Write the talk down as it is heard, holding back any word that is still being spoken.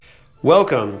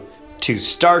Welcome to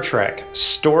Star Trek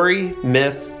Story,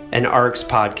 Myth, and Arcs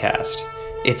podcast.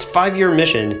 Its 5-year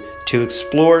mission to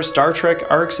explore Star Trek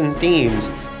arcs and themes,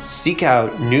 seek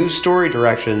out new story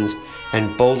directions,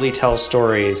 and boldly tell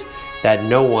stories that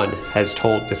no one has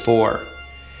told before.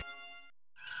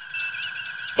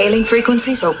 Hailing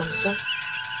frequencies open, sir.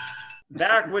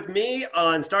 Back with me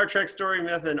on Star Trek Story,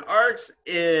 Myth, and Arcs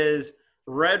is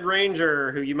Red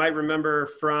Ranger, who you might remember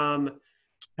from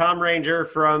Tom Ranger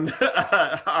from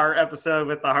our episode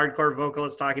with the hardcore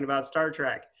vocalist talking about Star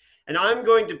Trek. And I'm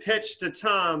going to pitch to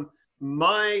Tom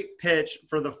my pitch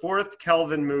for the 4th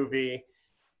Kelvin movie,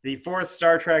 the 4th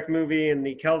Star Trek movie in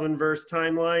the Kelvin-verse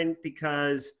timeline,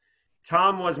 because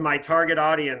Tom was my target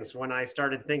audience when I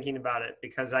started thinking about it,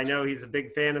 because I know he's a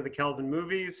big fan of the Kelvin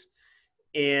movies,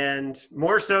 and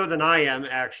more so than I am,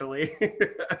 actually.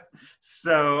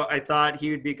 So I thought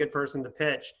he would be a good person to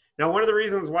pitch. Now, one of the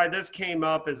reasons why this came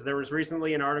up is there was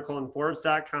recently an article in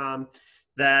Forbes.com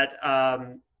that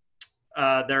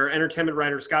their entertainment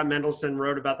writer, Scott Mendelson,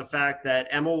 wrote about the fact that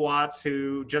Emma Watts,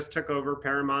 who just took over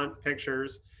Paramount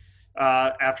Pictures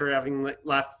after having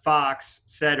left Fox,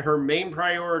 said her main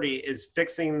priority is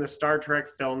fixing the Star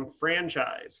Trek film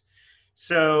franchise.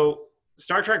 So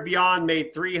Star Trek Beyond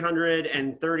made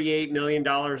 $338 million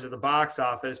at the box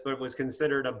office, but was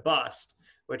considered a bust,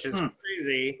 which is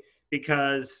crazy,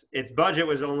 because its budget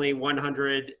was only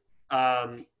 $158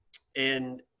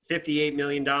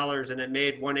 million, and it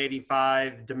made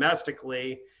 $185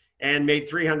 domestically and made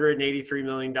 $383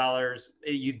 million.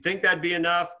 You'd think that'd be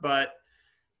enough, but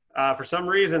for some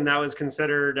reason that was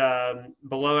considered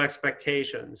below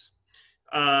expectations.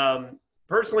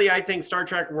 Personally, I think Star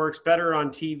Trek works better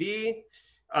on TV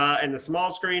and the small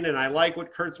screen, and I like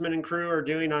what Kurtzman and crew are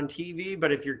doing on TV,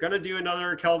 but if you're going to do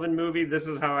another Kelvin movie, this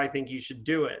is how I think you should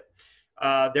do it.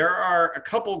 There are a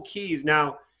couple keys.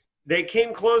 Now, they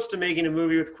came close to making a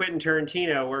movie with Quentin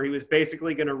Tarantino where he was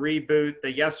basically going to reboot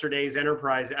the Yesterday's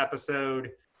Enterprise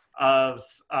episode of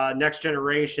Next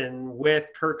Generation with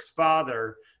Kirk's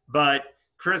father, but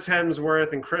Chris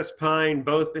Hemsworth and Chris Pine,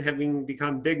 both having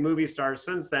become big movie stars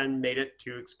since then, made it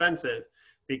too expensive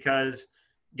because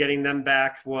getting them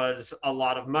back was a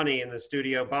lot of money, and the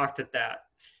studio balked at that.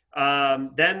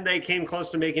 Then they came close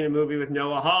to making a movie with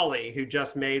Noah Hawley, who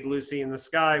just made Lucy in the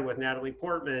Sky with Natalie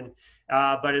Portman,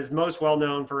 but is most well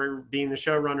known for being the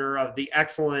showrunner of the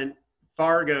excellent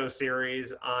Fargo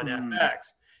series on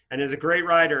FX, and is a great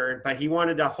writer, but he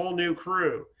wanted a whole new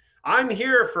crew. I'm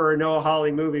here for a Noah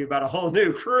Hawley movie about a whole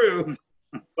new crew,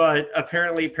 but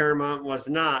apparently Paramount was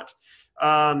not.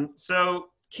 So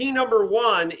key number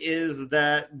one is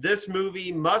that this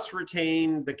movie must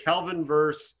retain the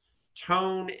Kelvin-verse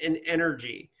tone and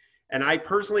energy. And I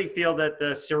personally feel that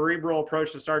the cerebral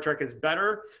approach to Star Trek is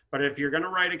better, but if you're going to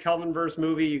write a Kelvin-verse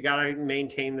movie, you got to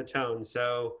maintain the tone.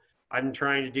 So I'm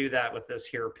trying to do that with this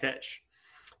here pitch.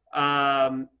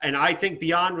 And I think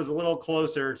Beyond was a little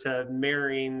closer to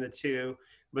marrying the two,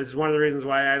 which is one of the reasons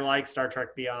why I like Star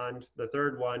Trek Beyond, the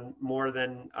third one, more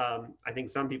than I think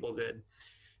some people did.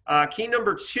 Key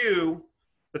number two,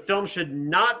 the film should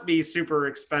not be super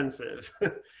expensive.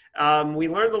 We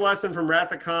learned the lesson from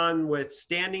Wrath of Khan with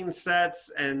standing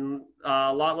sets and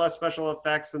a lot less special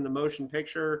effects in the motion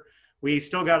picture. We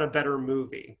still got a better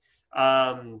movie.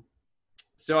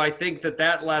 So I think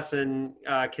that lesson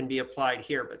can be applied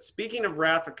here. But speaking of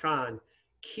Wrath of Khan,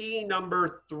 key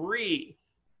number three,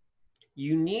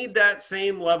 you need that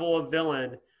same level of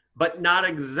villain, but not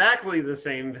exactly the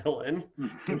same villain,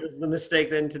 which is the mistake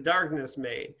that Into Darkness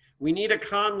made. We need a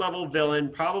Khan-level villain,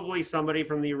 probably somebody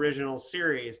from the original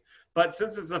series. But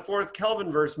since it's a 4th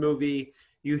Kelvin-verse movie,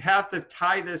 you have to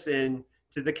tie this in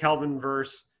to the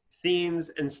Kelvin-verse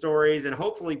themes and stories, and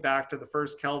hopefully back to the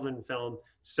first Kelvin film.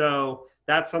 So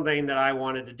that's something that I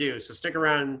wanted to do. So stick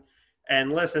around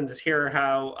and listen to hear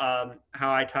how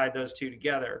I tied those two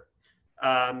together.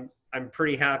 I'm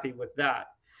pretty happy with that.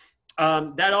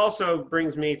 That also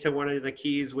brings me to one of the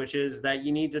keys, which is that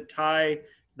you need to tie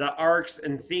the arcs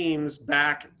and themes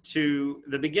back to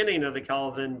the beginning of the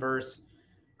Kelvin-verse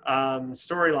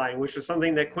storyline, which was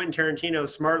something that Quentin Tarantino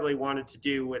smartly wanted to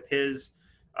do with his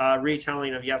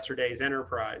retelling of Yesterday's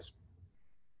Enterprise.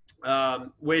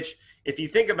 Which, if you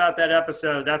think about that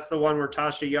episode, that's the one where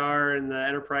Tasha Yar and the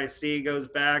Enterprise C goes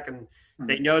back, and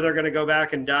they know they're going to go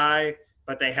back and die,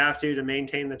 but they have to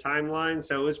maintain the timeline.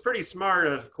 So it was pretty smart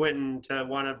of Quentin to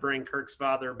want to bring Kirk's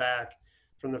father back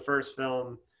from the first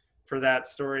film for that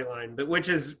storyline, but which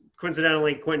is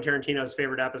coincidentally Quentin Tarantino's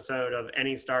favorite episode of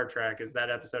any Star Trek, is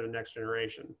that episode of Next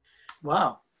Generation.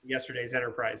 Wow. Yesterday's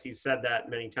Enterprise. He's said that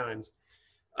many times.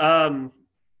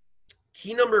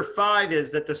 Key number 5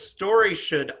 is that the story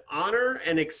should honor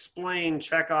and explain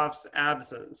Chekhov's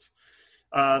absence.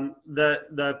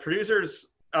 The producers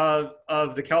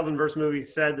of the Kelvin-verse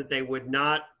movies said that they would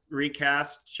not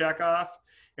recast Chekhov.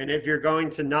 And if you're going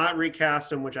to not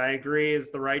recast him, which I agree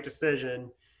is the right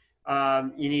decision,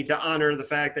 you need to honor the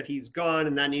fact that he's gone,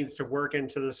 and that needs to work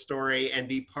into the story and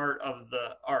be part of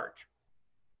the arc.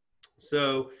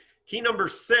 So key number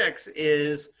 6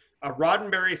 is a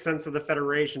Roddenberry sense of the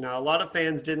Federation. Now, a lot of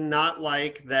fans did not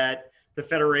like that the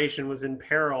Federation was in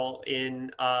peril in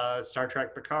Star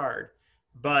Trek Picard,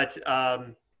 but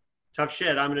tough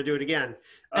shit, I'm going to do it again.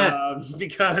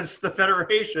 Because the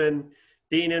Federation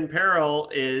being in peril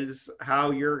is how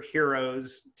your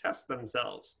heroes test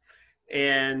themselves.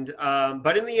 And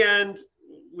but in the end,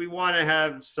 we want to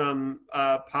have some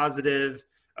positive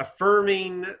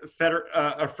affirming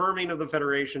of the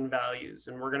Federation values,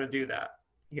 and we're going to do that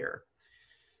here.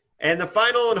 And the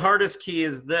final and hardest key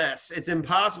is this: it's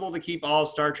impossible to keep all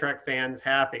Star Trek fans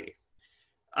happy.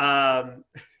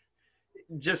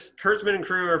 Just Kurtzman and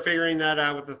crew are figuring that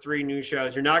out with the 3 new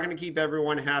shows. You're not going to keep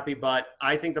everyone happy, but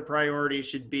I think the priority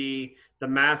should be the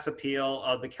mass appeal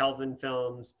of the Kelvin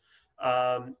films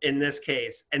in this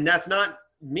case. And that's not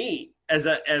me as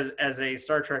a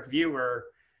Star Trek viewer.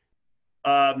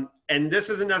 And this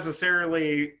isn't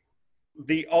necessarily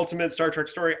the ultimate Star Trek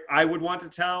story I would want to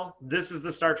tell. This is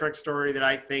the Star Trek story that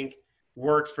I think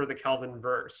works for the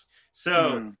Kelvin-verse.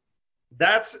 So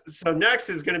so next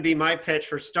is going to be my pitch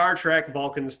for Star Trek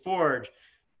Vulcan's Forge.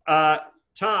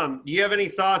 Tom, do you have any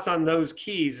thoughts on those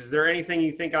keys? Is there anything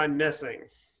you think I'm missing?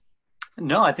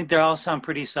 No, I think they all sound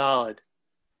pretty solid.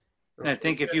 And I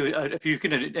think if you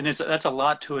can, and that's a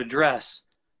lot to address.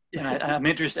 And I'm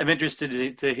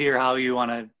interested to hear how you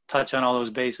want to touch on all those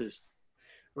bases.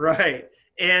 Right.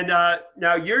 And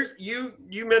now you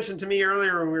mentioned to me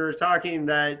earlier when we were talking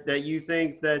that you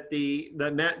think that the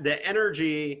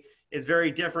energy is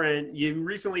very different. You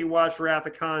recently watched Wrath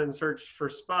of Khan and Search for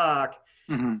Spock,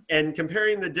 and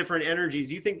comparing the different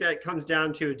energies, you think that comes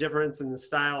down to a difference in the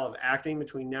style of acting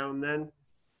between now and then?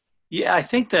 Yeah, I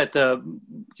think that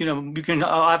you can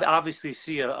obviously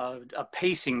see a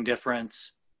pacing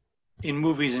difference in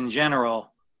movies in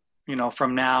general,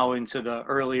 from now into the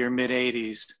earlier mid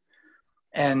 80s.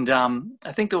 And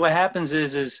I think that what happens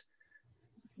is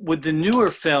with the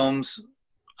newer films,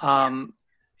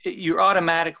 you're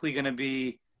automatically going to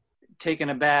be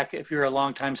taken aback if you're a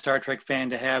longtime Star Trek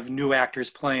fan to have new actors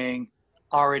playing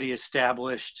already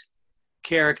established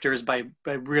characters by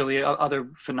really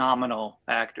other phenomenal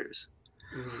actors.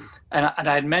 And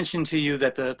I had mentioned to you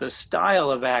that the style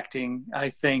of acting, I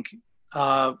think,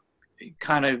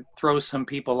 kind of throws some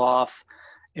people off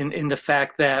in the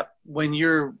fact that when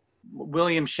you're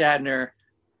William Shatner,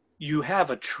 you have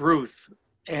a truth,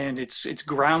 and it's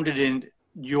grounded in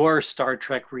your Star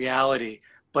Trek reality,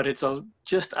 but it's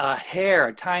just a hair,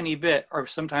 a tiny bit, or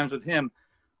sometimes with him,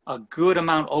 a good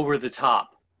amount over the top.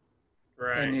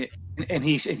 Right. And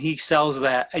he sells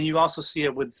that. And you also see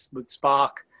it with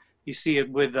Spock. You see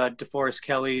it with DeForest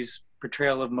Kelley's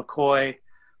portrayal of McCoy.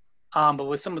 But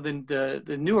with some of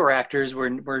the newer actors,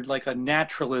 where like a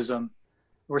naturalism,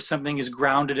 where something is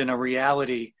grounded in a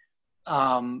reality,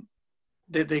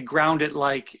 they ground it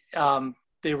like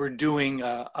they were doing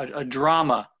a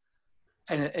drama,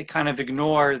 and it kind of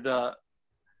ignore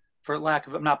for lack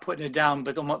of, I'm not putting it down,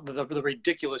 but the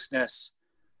ridiculousness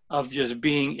of just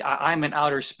being, I'm in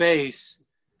outer space,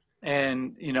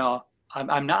 and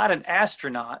I'm not an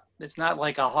astronaut. It's not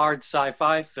like a hard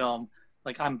sci-fi film.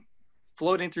 Like, I'm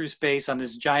floating through space on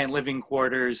this giant living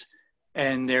quarters,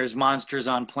 and there's monsters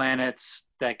on planets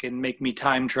that can make me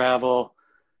time travel,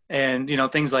 and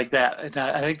things like that. And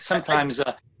I think sometimes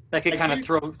that could kind of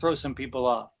throw some people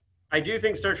off. I do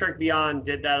think Star Trek Beyond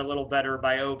did that a little better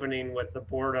by opening with the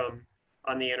boredom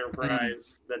on the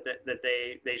Enterprise, that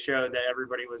they showed that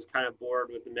everybody was kind of bored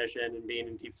with the mission and being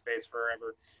in deep space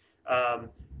forever.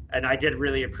 And I did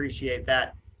really appreciate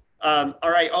that. All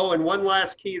right. Oh, and one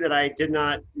last key that I did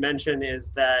not mention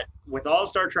is that with all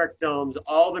Star Trek films,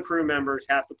 all the crew members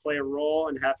have to play a role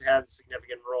and have to have a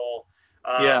significant role.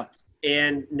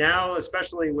 And now,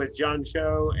 especially with John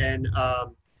Cho and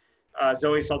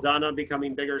Zoe Saldana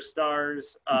becoming bigger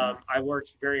stars, I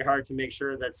worked very hard to make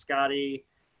sure that Scotty,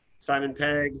 Simon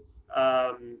Pegg,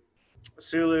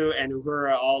 Sulu, and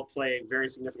Uhura all play very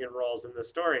significant roles in the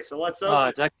story. So let's open.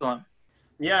 It's excellent.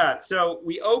 Yeah, so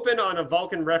we open on a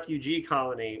Vulcan refugee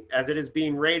colony as it is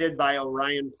being raided by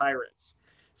Orion pirates.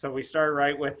 So we start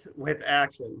right with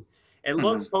action. It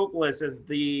looks hopeless as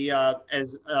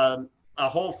a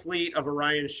whole fleet of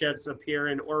Orion ships appear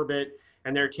in orbit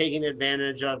and they're taking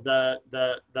advantage of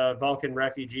the Vulcan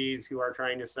refugees who are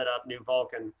trying to set up New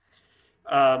Vulcan,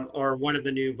 or one of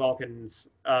the New Vulcan's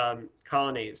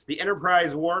colonies. The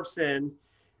Enterprise warps in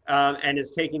and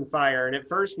is taking fire. And at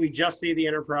first, we just see the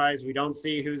Enterprise. We don't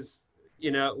see who's,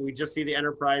 we just see the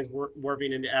Enterprise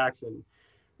warping into action.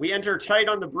 We enter tight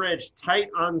on the bridge, tight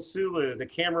on Sulu. The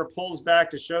camera pulls back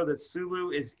to show that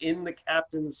Sulu is in the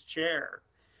captain's chair.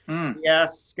 He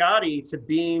asks Scotty to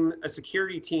beam a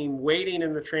security team waiting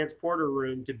in the transporter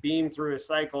room to beam through a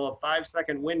cycle of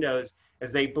 5-second windows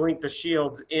as they blink the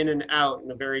shields in and out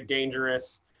in a very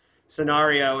dangerous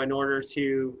scenario in order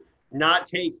to not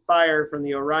take fire from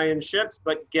the Orion ships,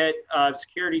 but get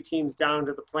security teams down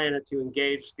to the planet to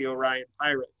engage the Orion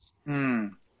pirates.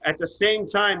 At the same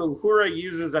time, Uhura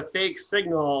uses a fake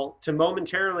signal to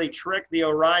momentarily trick the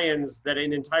Orions that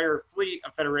an entire fleet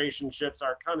of Federation ships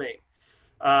are coming.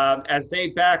 As they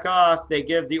back off, they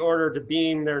give the order to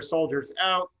beam their soldiers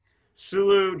out.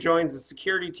 Sulu joins the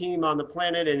security team on the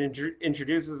planet and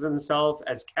introduces himself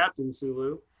as Captain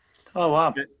Sulu. Oh,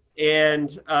 wow. And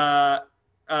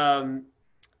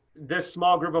this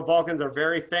small group of Vulcans are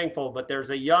very thankful, but there's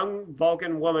a young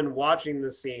Vulcan woman watching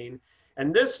the scene.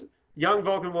 And this young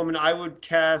Vulcan woman I would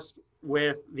cast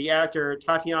with the actor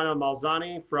Tatiana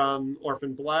Malzani from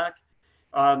Orphan Black.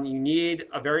 You need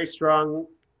a very strong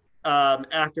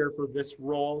actor for this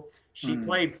role. She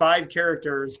played 5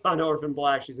 characters on Orphan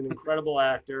Black. She's an incredible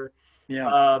actor.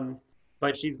 Yeah.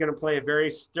 But she's going to play a very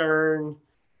stern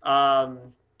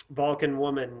Vulcan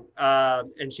woman.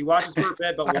 And she watches for a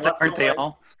bit, but aren't they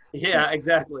all? Yeah,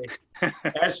 exactly.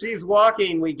 As she's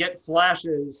walking, we get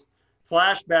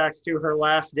flashbacks to her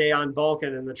last day on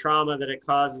Vulcan and the trauma that it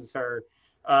causes her.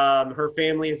 Her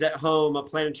family is at home. A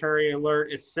planetary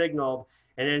alert is signaled.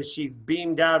 And as she's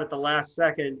beamed out at the last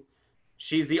second,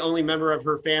 she's the only member of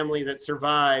her family that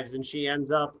survives. And she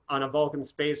ends up on a Vulcan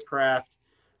spacecraft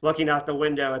looking out the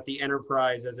window at the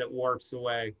Enterprise as it warps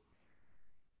away.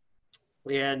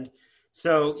 And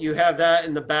so you have that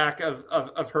in the back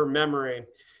of her memory.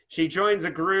 She joins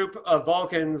a group of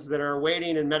Vulcans that are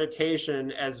waiting in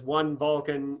meditation as one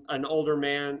Vulcan, an older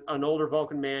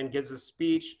Vulcan man, gives a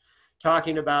speech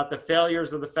talking about the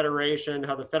failures of the Federation,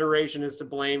 how the Federation is to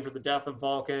blame for the death of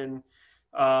Vulcan,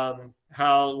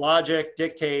 how logic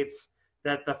dictates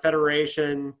that the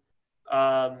Federation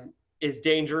is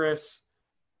dangerous,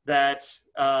 that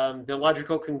the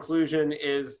logical conclusion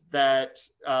is that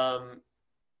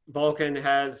Vulcan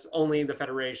has only the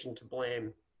Federation to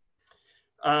blame.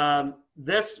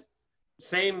 This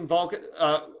same Vulcan,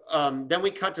 then we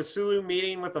cut to Sulu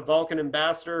meeting with the Vulcan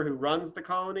ambassador who runs the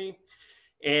colony.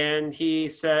 And he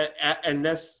said, and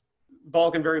this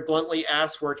Vulcan very bluntly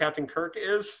asks where Captain Kirk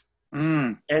is.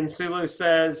 And Sulu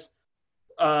says,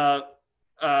 I'm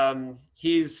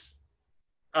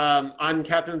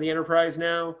captain of the Enterprise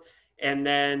now. And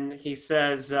then he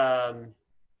says, the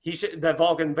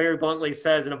Vulcan very bluntly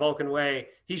says in a Vulcan way,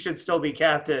 he should still be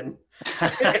captain.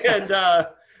 And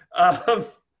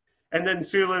then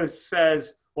Sulu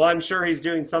says, well, I'm sure he's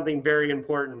doing something very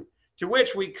important. To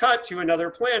which we cut to another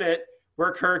planet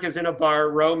where Kirk is in a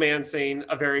bar romancing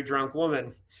a very drunk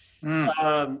woman.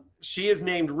 She is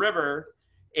named River,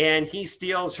 and he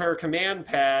steals her command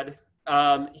pad.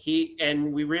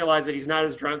 And we realize that he's not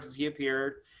as drunk as he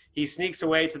appeared. He sneaks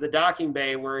away to the docking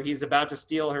bay where he's about to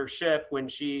steal her ship when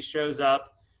she shows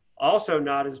up, also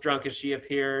not as drunk as she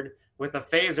appeared, with a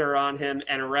phaser on him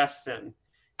and arrests him.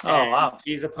 Oh, wow.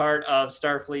 She's a part of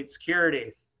Starfleet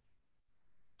security.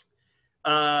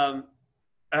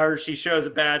 Or she shows a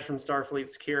badge from Starfleet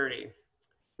security.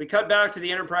 We cut back to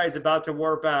the Enterprise about to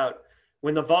warp out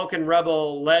when the Vulcan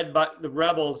rebels led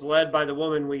by the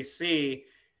woman we see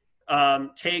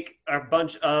take a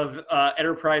bunch of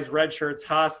Enterprise red shirts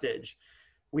hostage.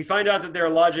 We find out that they're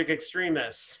logic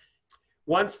extremists.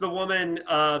 Once the woman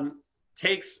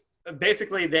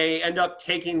basically they end up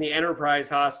taking the Enterprise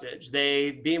hostage.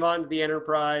 They beam onto the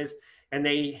Enterprise and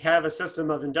they have a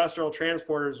system of industrial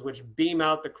transporters which beam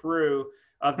out the crew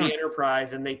of the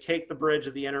Enterprise, and they take the bridge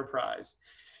of the Enterprise.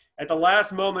 At the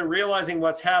last moment, realizing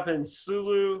what's happened,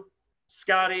 Sulu,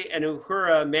 Scotty, and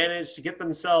Uhura manage to get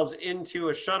themselves into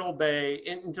a shuttle,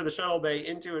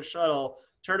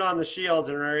 turn on the shields,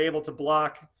 and are able to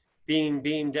block being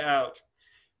beamed out.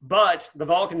 But the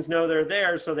Vulcans know they're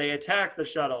there, so they attack the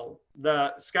shuttle.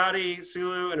 The Scotty,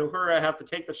 Sulu, and Uhura have to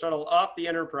take the shuttle off the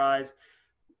Enterprise.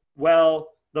 Well,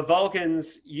 the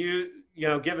Vulcans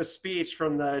give a speech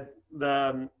from the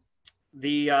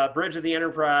bridge of the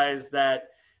Enterprise that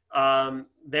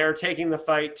they're taking the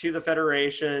fight to the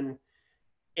Federation,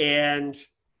 and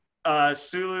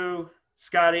Sulu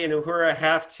Scotty and Uhura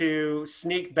have to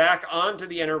sneak back onto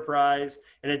the Enterprise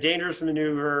in a dangerous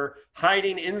maneuver,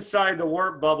 hiding inside the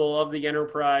warp bubble of the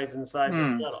Enterprise inside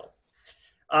the shuttle.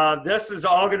 This is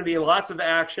all going to be lots of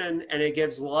action, and it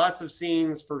gives lots of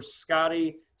scenes for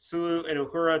Scotty, Sulu, and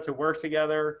Uhura to work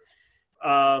together.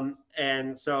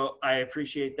 And so I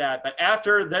appreciate that. But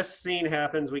after this scene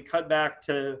happens, we cut back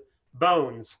to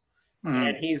Bones,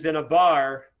 and he's in a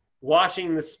bar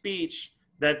watching the speech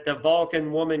that the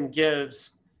Vulcan woman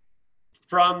gives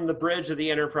from the bridge of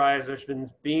the Enterprise, which has been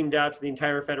beamed out to the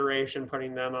entire Federation,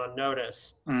 putting them on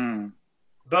notice.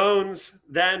 Bones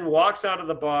then walks out of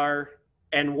the bar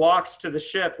and walks to the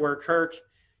ship where Kirk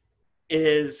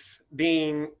has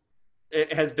been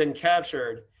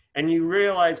captured. And you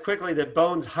realize quickly that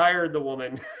Bones hired the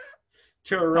woman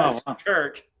to arrest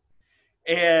Kirk,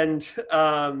 and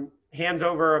hands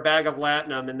over a bag of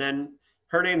latinum. And then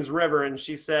her name's River, and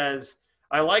she says,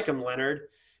 "I like him, Leonard."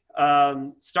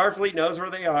 Starfleet knows where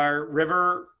they are.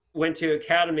 River went to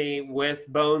Academy with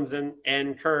Bones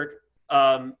and Kirk,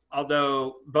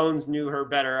 although Bones knew her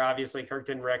better. Obviously, Kirk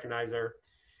didn't recognize her.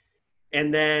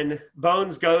 And then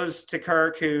Bones goes to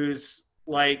Kirk, who's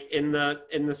like in the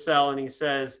cell, and he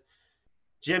says,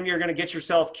 "Jim, you're going to get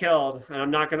yourself killed,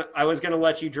 and I was going to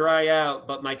let you dry out,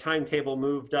 but my timetable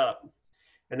moved up."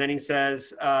 And then he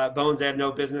says, "Bones, I have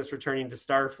no business returning to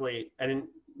Starfleet." And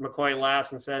McCoy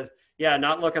laughs and says, "Yeah,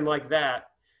 not looking like that."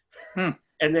 And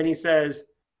then he says,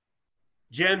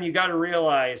 "Jim, you got to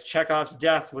realize Chekhov's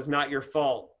death was not your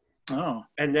fault."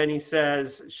 And then he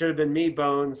says, "Should have been me,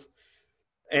 Bones."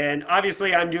 And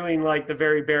obviously I'm doing like the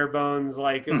very bare bones,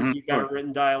 like if you got a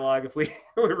written dialogue, if we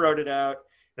wrote it out.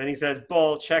 Then he says,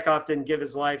 "Bull, Chekhov didn't give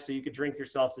his life so you could drink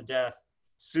yourself to death.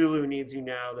 Sulu needs you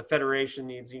now. The Federation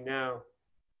needs you now."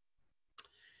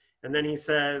 And then he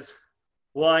says,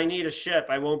 "Well, I need a ship.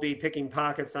 I won't be picking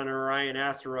pockets on an Orion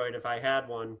asteroid if I had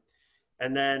one."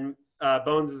 And then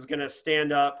Bones is going to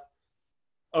stand up,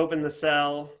 open the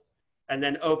cell, and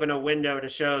then open a window to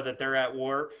show that they're at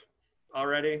warp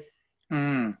already.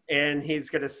 And he's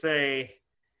going to say,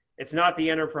 "It's not the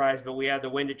Enterprise, but we have the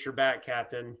wind at your back,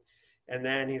 Captain." And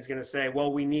then he's going to say,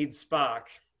 "Well, we need Spock."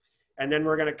 And then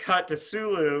we're going to cut to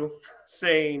Sulu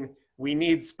saying, "We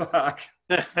need Spock."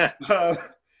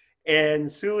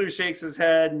 And Sulu shakes his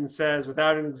head and says,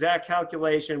 "Without an exact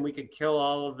calculation, we could kill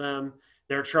all of them.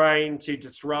 They're trying to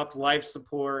disrupt life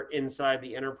support inside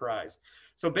the Enterprise."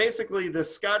 So basically, the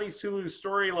Scotty Sulu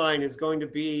storyline is going to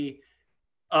be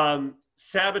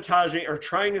sabotaging or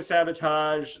trying to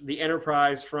sabotage the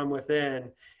Enterprise from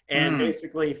within, and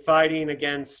basically fighting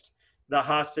against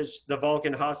the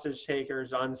Vulcan hostage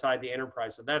takers inside the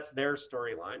Enterprise. So that's their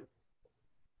storyline.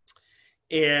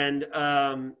 And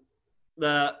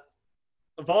the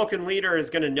Vulcan leader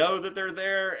is going to know that they're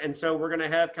there, and so we're going to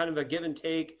have kind of a give and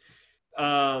take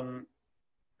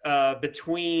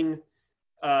between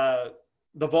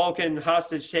the Vulcan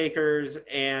hostage takers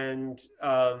and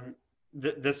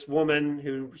this woman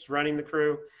who's running the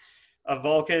crew of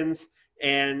Vulcans,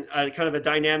 and kind of a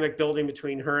dynamic building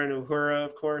between her and Uhura,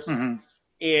 of course.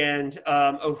 And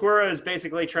Uhura is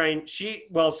basically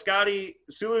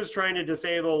Sulu's trying to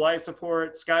disable life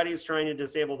support, Scotty's trying to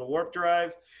disable the warp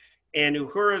drive, and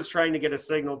Uhura is trying to get a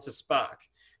signal to Spock.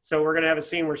 So we're going to have a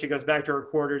scene where she goes back to her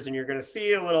quarters, and you're going to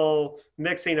see a little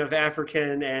mixing of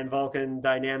African and Vulcan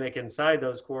dynamic inside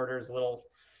those quarters, a little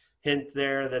hint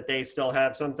there that they still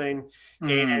have something.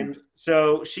 And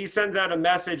so she sends out a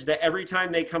message that every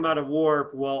time they come out of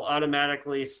warp will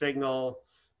automatically signal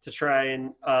to try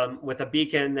and with a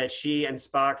beacon that she and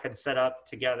Spock had set up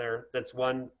together, that's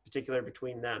one particular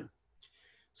between them.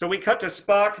 So we cut to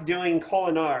Spock doing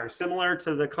Kolinar, similar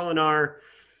to the Kolinar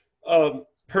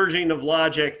purging of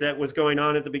logic that was going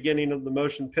on at the beginning of the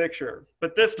motion picture.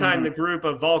 But this time the group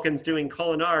of Vulcans doing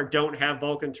Kolinar don't have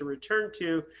Vulcan to return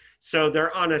to, so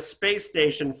they're on a space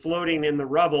station floating in the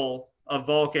rubble of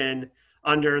Vulcan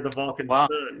under the Vulcan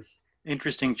sun.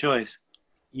 Interesting choice.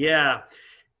 Yeah.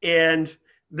 And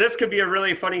this could be a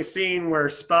really funny scene where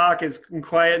Spock is in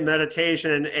quiet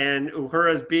meditation and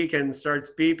Uhura's beacon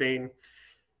starts beeping,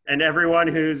 and everyone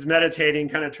who's meditating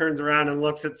kind of turns around and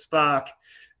looks at Spock,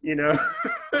 you know,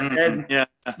 and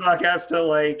Spock has to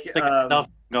like a cell phone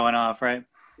going off, right?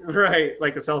 Right,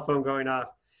 like a cell phone going off.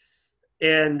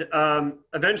 And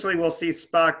eventually we'll see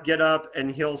Spock get up,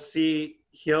 and he'll see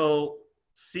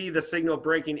the signal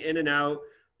breaking in and out,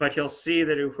 but he'll see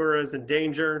that Uhura is in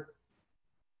danger.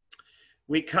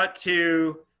 We cut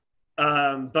to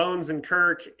Bones and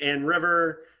Kirk and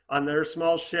River on their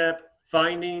small ship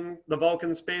finding the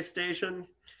Vulcan space station.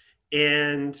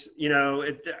 And, you know,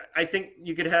 I think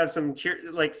you could have some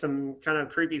kind of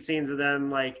creepy scenes of them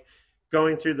like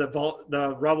going through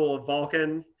the rubble of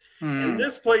Vulcan. And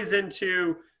this plays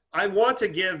into, I want to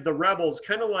give the rebels,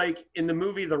 kind of like in the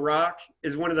movie The Rock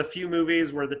is one of the few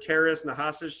movies where the terrorists and the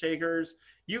hostage takers,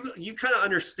 you kind of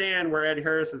understand where Ed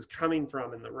Harris is coming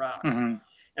from in The Rock.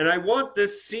 And I want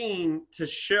this scene to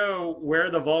show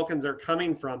where the Vulcans are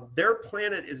coming from. Their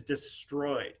planet is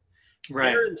destroyed.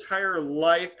 Right. Their entire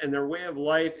life and their way of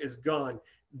life is gone.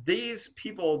 These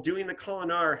people doing the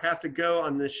Kolinar have to go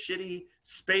on this shitty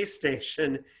space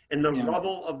station in the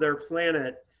rubble of their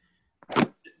planet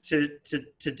to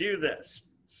do this.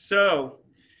 So,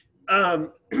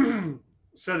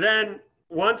 so then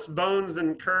once Bones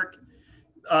and Kirk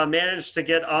manage to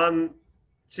get on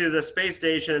to the space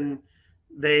station,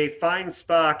 they find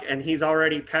Spock and he's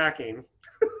already packing.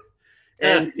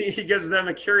 And he gives them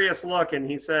a curious look and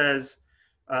he says,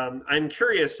 I'm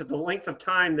curious to the length of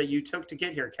time that you took to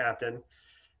get here, Captain.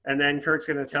 And then Kirk's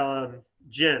going to tell him,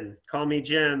 Jim, call me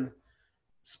Jim.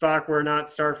 Spock, we're not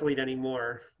Starfleet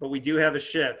anymore, but we do have a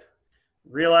ship.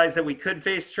 Realize that we could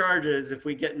face charges if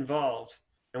we get involved,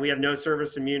 and we have no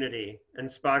service immunity. And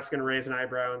Spock's going to raise an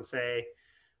eyebrow and say,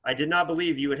 I did not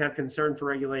believe you would have concern for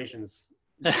regulations.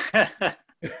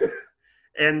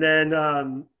 And then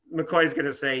McCoy's going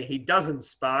to say, he doesn't,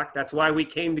 Spock. That's why we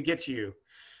came to get you.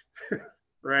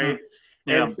 Right?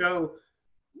 Yeah. And so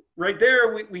right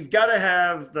there, we've got to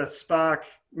have the Spock,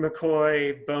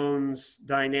 McCoy, Bones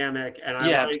dynamic. And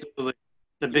I like, absolutely.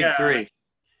 The big three.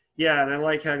 Yeah, and I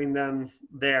like having them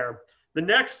there. The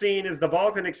next scene is the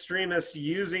Vulcan extremists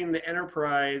using the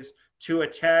Enterprise to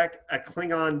attack a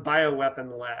Klingon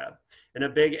bioweapon lab in a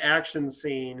big action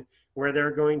scene where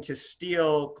they're going to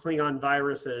steal Klingon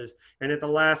viruses. And at the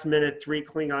last minute, 3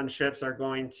 Klingon ships are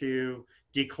going to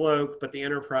decloak, but the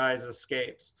Enterprise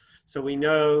escapes. So we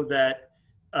know that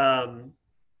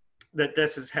that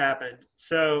this has happened.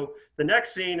 So the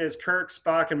next scene is Kirk,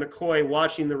 Spock, and McCoy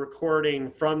watching the recording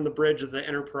from the bridge of the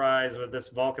Enterprise where this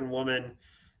Vulcan woman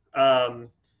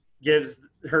gives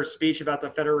her speech about the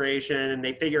Federation, and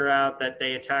they figure out that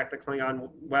they attacked the Klingon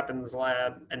weapons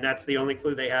lab, and that's the only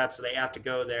clue they have, so they have to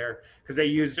go there because they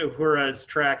used Uhura's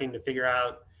tracking to figure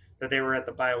out that they were at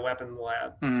the bioweapon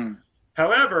lab.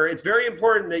 However, it's very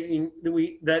important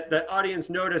that the audience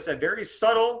notice a very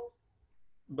subtle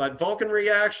but Vulcan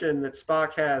reaction that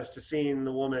Spock has to seeing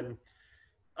the woman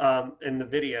in the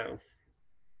video.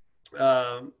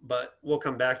 But we'll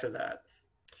come back to that.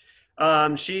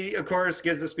 She, of course,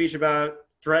 gives a speech about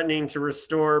threatening to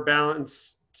restore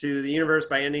balance to the universe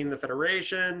by ending the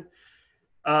Federation.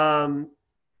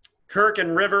 Kirk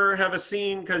and River have a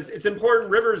scene because it's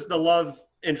important. River's the love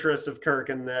interest of Kirk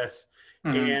in this.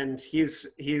 And he's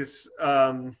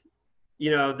you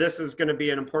know, this is going to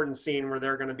be an important scene where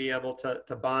they're going to be able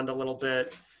to bond a little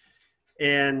bit.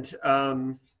 And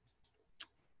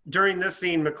during this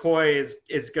scene, McCoy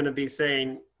is going to be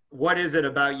saying, what is it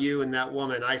about you and that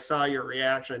woman? I saw your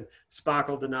reaction. Spock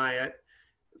will deny it.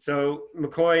 So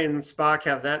McCoy and Spock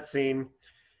have that scene.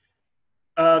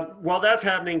 While that's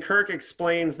happening, Kirk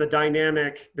explains the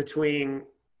dynamic between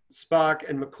Spock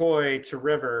and McCoy to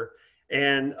River.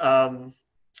 And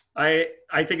I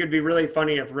think it'd be really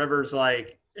funny if River's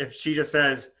like, if she just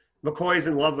says, McCoy's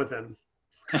in love with him.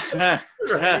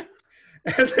 Right?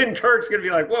 And then Kirk's going to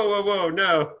be like, whoa, whoa, whoa,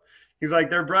 no. He's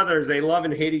like, they're brothers. They love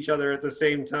and hate each other at the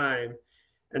same time.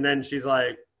 And then she's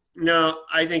like, no,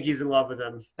 I think he's in love with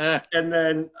him. And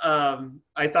then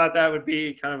I thought that would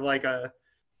be kind of like a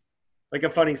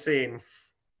funny scene.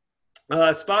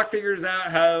 Spock figures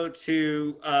out how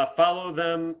to follow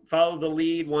the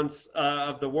lead once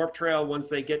of the warp trail once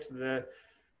they get to the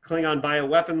Klingon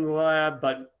bioweapons lab.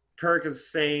 But Kirk is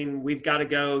saying, we've got to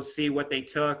go see what they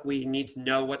took. We need to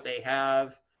know what they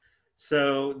have.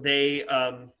 So they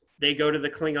go to the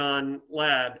Klingon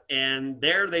lab, and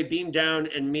there they beam down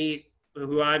and meet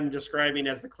who I'm describing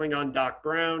as the Klingon Doc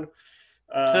Brown,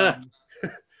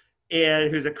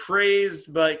 and who's a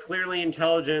crazed but clearly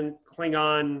intelligent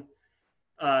Klingon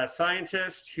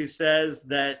scientist who says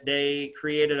that they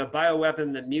created a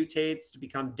bioweapon that mutates to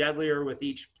become deadlier with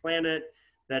each planet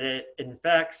that it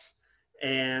infects,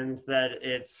 and that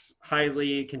it's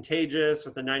highly contagious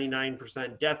with a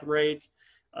 99% death rate.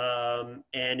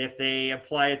 And if they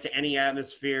apply it to any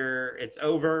atmosphere, it's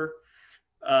over,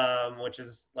 which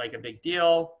is like a big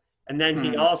deal. And then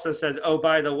he also says, oh,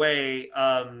 by the way,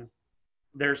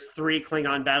 there's 3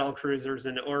 Klingon battle cruisers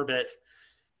in orbit.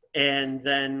 And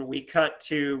then we cut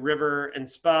to River and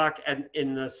Spock and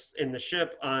in the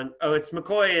ship on, it's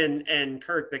McCoy and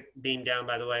Kirk that beamed down,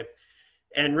 by the way.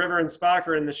 And River and Spock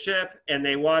are in the ship, and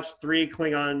they watch 3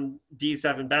 Klingon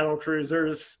D7 battle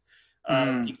cruisers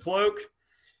decloak.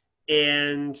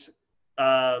 And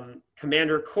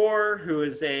Commander Kor, who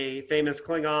is a famous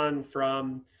Klingon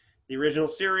from the original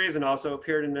series and also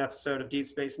appeared in an episode of Deep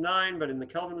Space Nine, but in the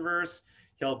Kelvin-verse,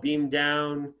 he'll beam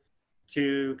down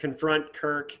to confront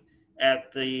Kirk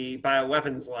at the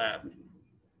bioweapons lab.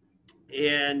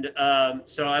 And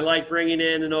so I like bringing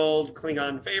in an old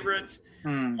Klingon favorite.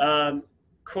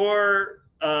 Kor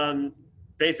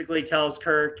basically tells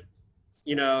Kirk,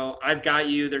 you know, I've got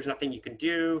you, there's nothing you can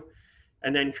do.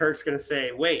 And then Kirk's going to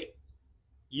say, wait,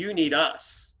 you need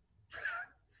us,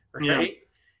 right? Yeah.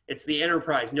 It's the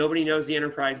Enterprise. Nobody knows the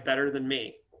Enterprise better than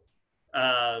me.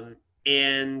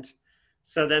 And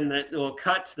so then we'll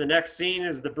cut to the next scene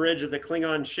is the bridge of the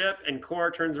Klingon ship, and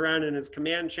Kor turns around in his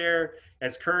command chair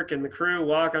as Kirk and the crew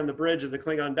walk on the bridge of the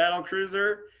Klingon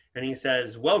battlecruiser, and he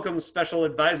says, welcome special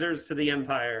advisors to the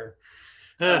Empire.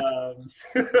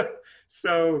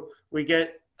 So we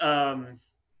get...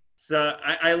 So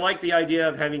I like the idea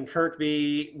of having Kirk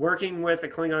be working with a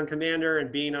Klingon commander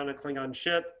and being on a Klingon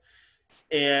ship.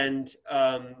 And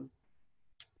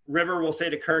River will say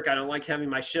to Kirk, I don't like having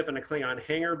my ship in a Klingon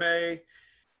hangar bay.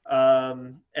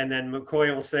 And then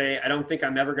McCoy will say, I don't think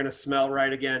I'm ever going to smell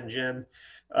right again, Jim.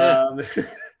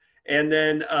 And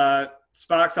then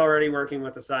Spock's already working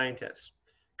with the scientists.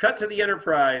 Cut to the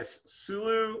Enterprise.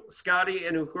 Sulu, Scotty,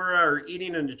 and Uhura are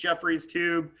eating in a Jeffries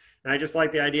tube. And I just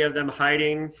like the idea of them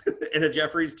hiding in a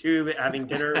Jeffries tube, having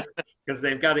dinner, because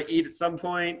they've got to eat at some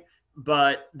point.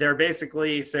 But they're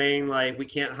basically saying, like, we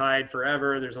can't hide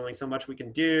forever. There's only so much we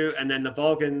can do. And then the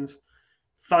Vulcans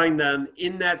find them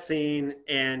in that scene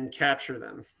and capture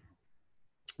them.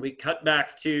 We cut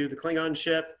back to the Klingon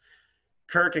ship.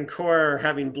 Kirk and Kor are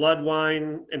having blood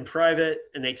wine in private,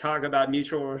 and they talk about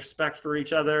mutual respect for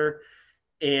each other.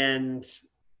 And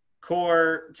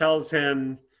Kor tells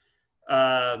him,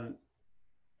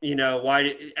 you know,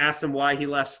 asks him why he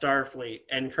left Starfleet,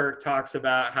 and Kirk talks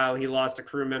about how he lost a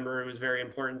crew member who was very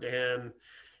important to him.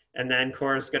 And then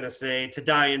Kor's going to say, to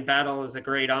die in battle is a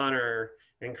great honor.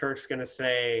 And Kirk's going to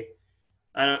say,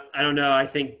 I don't know. I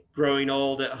think growing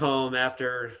old at home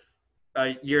after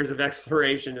years of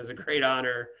exploration is a great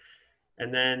honor.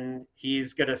 And then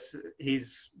he's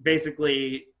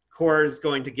basically, Kor's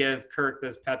going to give Kirk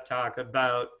this pep talk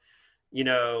about, you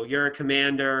know, you're a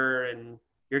commander and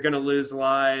you're going to lose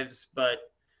lives, but,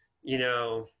 you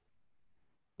know,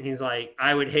 he's like,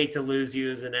 I would hate to lose you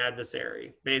as an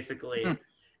adversary, basically.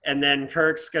 And then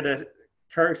Kirk's gonna,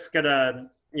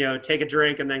 you know, take a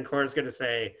drink, and then Kor's gonna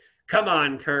say, come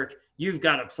on, Kirk, you've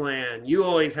got a plan. You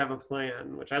always have a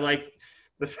plan, which I like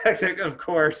the fact of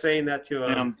Kor saying that to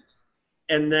him.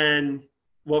 And then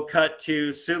we'll cut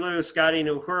to Sulu, Scotty, and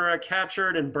Uhura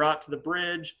captured and brought to the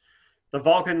bridge. The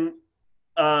Vulcan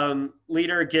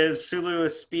leader gives Sulu a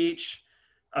speech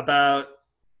about,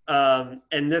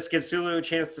 and this gives Sulu a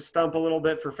chance to stump a little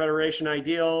bit for Federation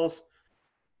ideals.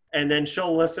 And then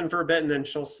she'll listen for a bit, and then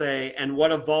she'll say, and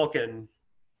what a Vulcan.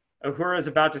 Uhura is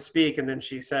about to speak, and then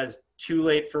she says, too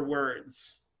late for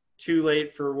words. Too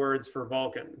late for words for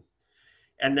Vulcan.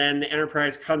 And then the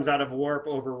Enterprise comes out of warp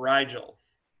over Rigel,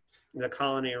 the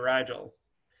colony of Rigel.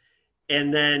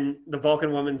 And then the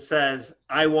Vulcan woman says,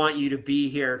 I want you to be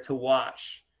here to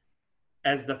watch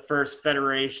as the first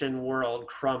Federation world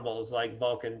crumbles like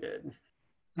Vulcan did.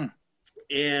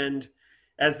 And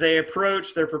as they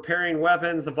approach, they're preparing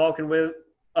weapons. The Vulcan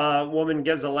woman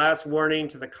gives a last warning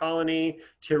to the colony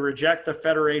to reject the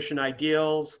Federation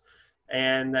ideals,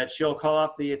 and that she'll call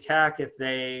off the attack if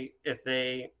they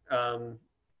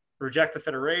reject the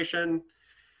Federation.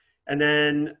 And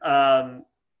then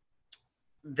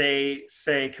they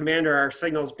say, Commander, our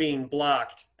signal's being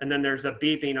blocked. And then there's a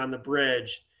beeping on the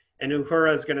bridge, and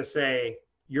Uhura is going to say,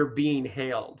 you're being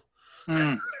hailed.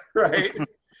 Right?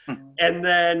 And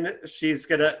then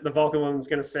the Vulcan woman's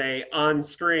going to say, on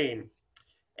screen.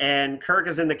 And Kirk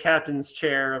is in the captain's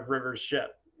chair of River's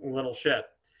ship, little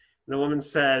ship. And the woman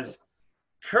says,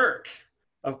 Kirk,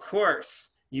 of course,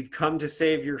 you've come to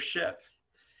save your ship.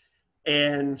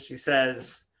 And she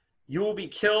says, you will be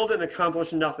killed and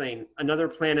accomplish nothing. Another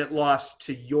planet lost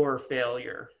to your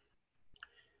failure.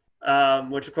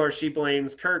 Which, of course, she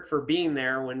blames Kirk for being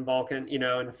there when Vulcan, you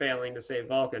know, and failing to save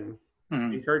Vulcan.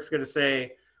 And Kirk's going to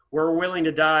say, we're willing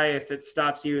to die if it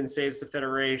stops you and saves the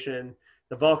Federation.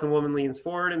 The Vulcan woman leans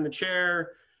forward in the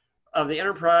chair of the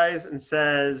Enterprise and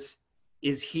says,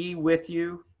 is he with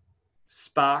you,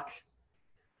 Spock?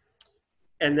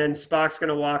 And then Spock's going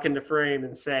to walk into frame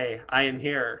and say, I am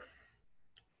here.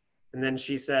 And then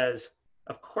she says,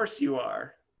 of course you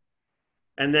are.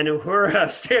 And then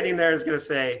Uhura, standing there, is going to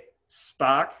say,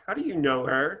 Spock, how do you know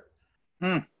her?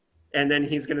 And then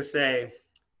he's going to say,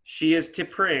 she is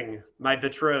T'Pring, my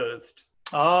betrothed.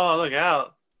 Oh, look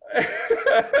out.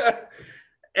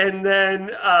 And then,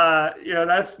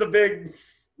 that's the big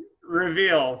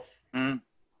reveal. Mm.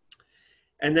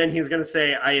 And then he's going to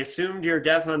say, I assumed your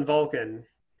death on Vulcan.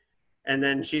 And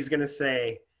then she's going to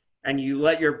say, and you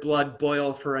let your blood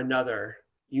boil for another.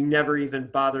 You never even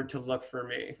bothered to look for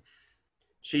me.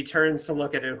 She turns to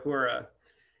look at Uhura.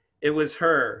 It was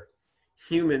her.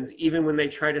 Humans, even when they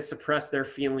try to suppress their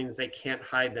feelings, they can't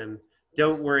hide them.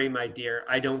 Don't worry, my dear.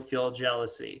 I don't feel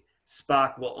jealousy.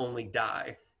 Spock will only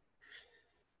die.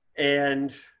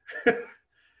 And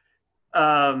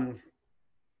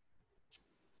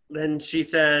then she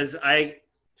says, I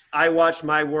watched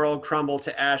my world crumble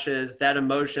to ashes. That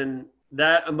emotion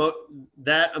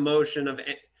of,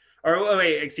 or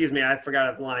wait, excuse me, I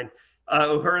forgot the line.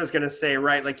 Uhura's going to say,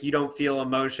 right, like you don't feel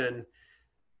emotion,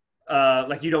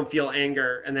 like you don't feel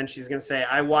anger. And then she's going to say,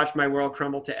 I watched my world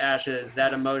crumble to ashes.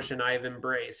 That emotion I have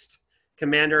embraced.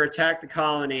 Commander, attack the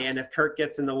colony, and if Kirk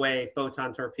gets in the way,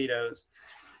 photon torpedoes.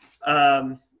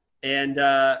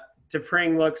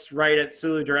 T'Pring looks right at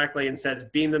Sulu directly and says,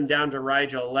 beam them down to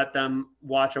Rigel. Let them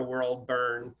watch a world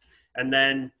burn. And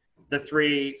then the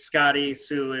three, Scotty,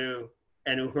 Sulu,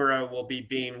 and Uhura will be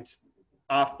beamed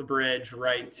off the bridge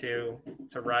right to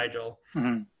Rigel.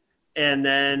 Mm-hmm. And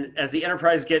then as the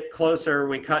Enterprise get closer,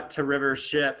 we cut to River's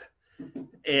ship.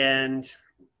 And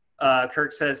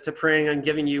Kirk says, T'Pring, I'm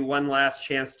giving you one last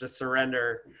chance to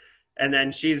surrender. And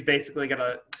then she's basically going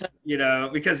to,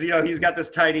 because, he's got this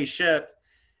tidy ship.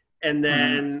 And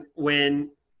then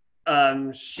when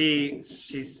she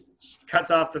cuts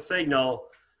off the signal,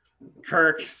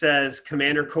 Kirk says,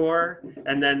 Commander Core,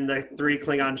 and then the three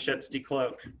Klingon ships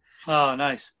decloak. Oh,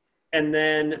 nice. And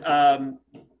then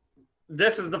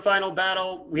this is the final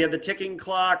battle. We have the ticking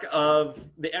clock of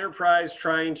the Enterprise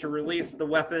trying to release the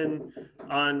weapon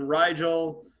on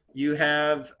Rigel. You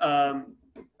have the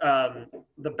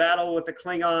battle with the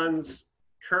Klingons.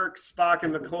 Kirk, Spock,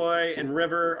 and McCoy and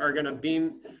River are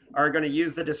going to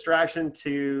use the distraction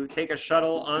to take a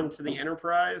shuttle onto the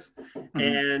Enterprise,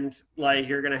 and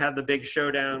you're going to have the big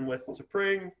showdown with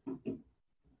T'Pring.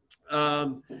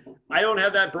 I don't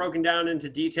have that broken down into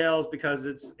details because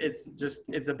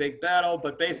it's a big battle,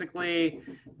 but basically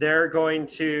they're going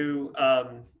to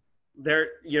they're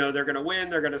going to win.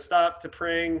 They're going to stop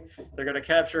T'Pring. They're going to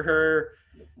capture her.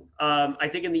 I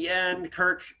think in the end,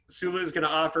 Sulu's going to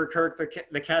offer Kirk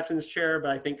the captain's chair, but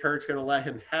I think Kirk's going to let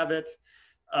him have it.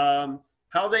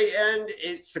 How they end,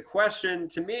 it's a question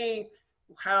to me.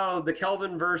 How the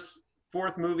Kelvin-verse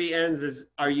fourth movie ends is,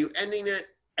 are you ending it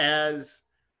as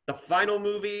the final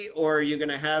movie, or are you going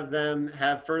to have them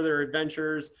have further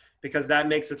adventures? Because that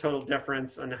makes a total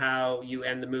difference on how you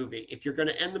end the movie. If you're going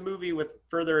to end the movie with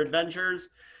further adventures,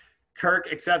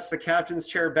 Kirk accepts the captain's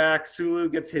chair back. Sulu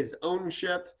gets his own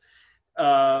ship.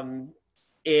 And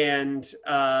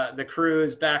the crew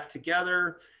is back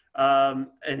together.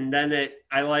 And then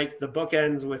I like the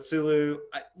bookends with Sulu.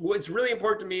 It's really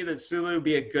important to me that Sulu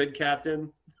be a good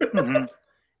captain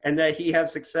and that he have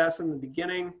success in the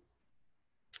beginning.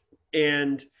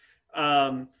 And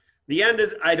the end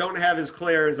is, I don't have as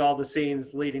clear as all the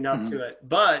scenes leading up to it,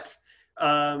 but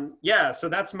so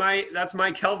that's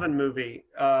my Kelvin movie.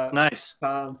 Nice.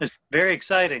 It's very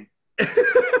exciting.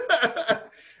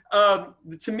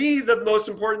 To me, the most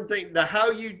important thing,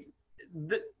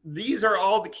 these are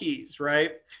all the keys,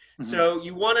 right? So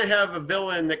you want to have a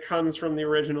villain that comes from the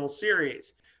original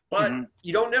series, but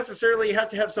you don't necessarily have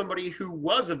to have somebody who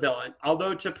was a villain.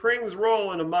 Although T'Pring's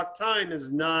role in Amok Time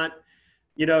is not,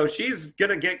 she's going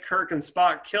to get Kirk and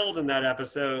Spock killed in that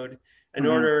episode in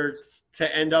order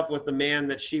to end up with the man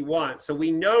that she wants. So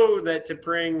we know that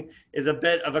T'Pring is a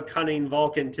bit of a cunning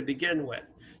Vulcan to begin with.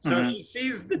 So if she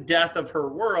sees the death of her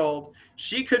world,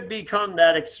 she could become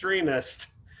that extremist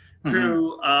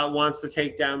who wants to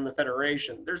take down the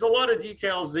Federation. There's a lot of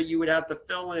details that you would have to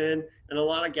fill in and a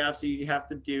lot of gaps that you have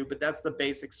to do, but that's the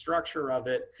basic structure of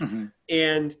it.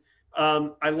 And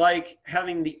I like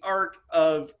having the arc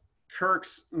of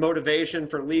Kirk's motivation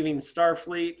for leaving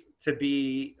Starfleet to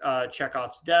be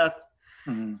Chekhov's death.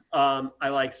 I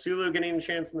like Sulu getting a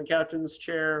chance in the captain's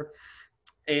chair.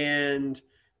 And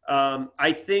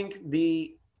I think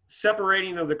the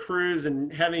separating of the crews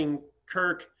and having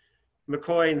Kirk,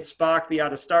 McCoy, and Spock be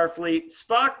out of Starfleet.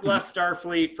 Spock left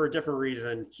Starfleet for a different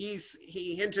reason. He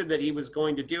hinted that he was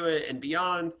going to do it and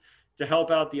beyond to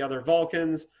help out the other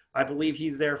Vulcans. I believe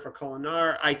he's there for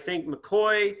Kolinar. I think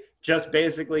McCoy just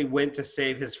basically went to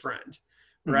save his friend,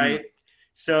 right?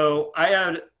 So I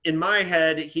had, in my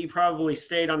head, he probably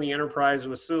stayed on the Enterprise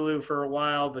with Sulu for a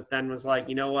while, but then was like,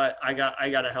 you know what? I got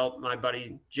to help my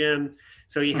buddy Jim.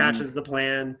 So he hatches the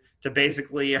plan to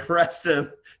basically arrest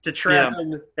him, to trap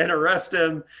him and arrest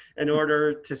him in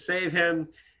order to save him.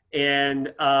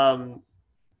 And I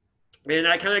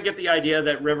kind of get the idea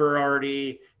that River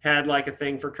already had like a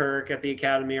thing for Kirk at the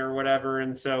Academy or whatever,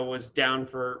 and so was down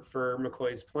for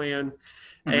McCoy's plan.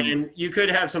 And you could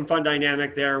have some fun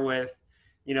dynamic there with,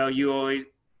 you know, you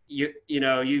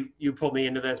pulled me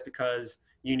into this because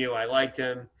you knew I liked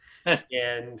him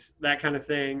and that kind of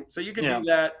thing. So you could do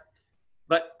that,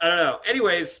 but I don't know.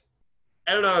 Anyways,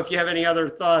 I don't know if you have any other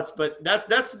thoughts, but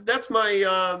that's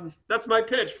my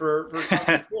pitch for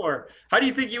Kelvin 4. How do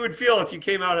you think you would feel if you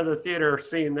came out of the theater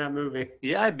seeing that movie?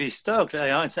 Yeah, I'd be stoked.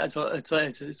 It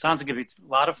sounds like it'd be a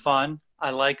lot of fun. I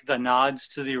like the nods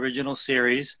to the original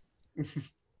series.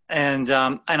 And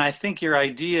I think your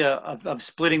idea of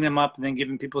splitting them up and then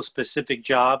giving people specific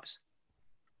jobs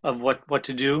of what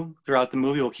to do throughout the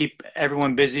movie will keep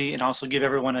everyone busy and also give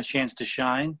everyone a chance to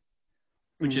shine,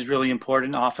 which is really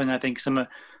important. Often I think some of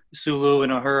Sulu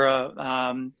and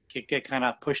Uhura get kind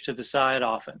of pushed to the side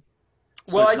often.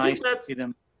 So well, it's I nice think to see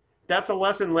them. That's a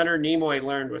lesson Leonard Nimoy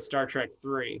learned with Star Trek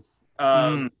 3.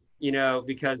 You know,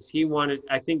 because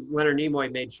I think Leonard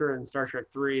Nimoy made sure in Star Trek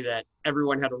 3 that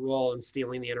everyone had a role in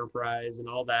stealing the Enterprise and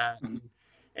all that.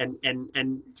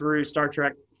 And through Star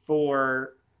Trek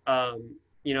 4,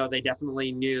 you know, they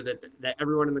definitely knew that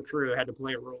everyone in the crew had to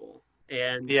play a role.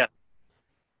 And you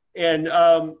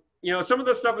know, some of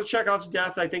the stuff with Chekhov's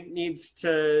death, I think needs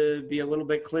to be a little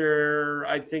bit clearer.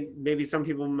 I think maybe some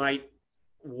people might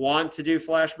want to do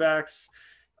flashbacks.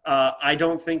 I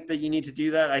don't think that you need to do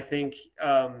that. I think,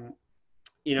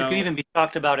 you know, it could even be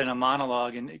talked about in a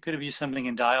monologue, and it could have used something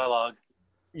in dialogue.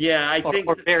 Yeah, I think,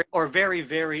 or very,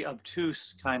 very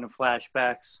obtuse kind of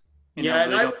flashbacks.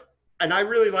 And I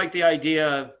really like the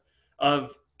idea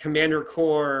of Commander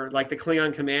Kor, like the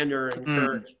Klingon commander and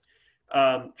Kirk,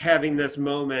 having this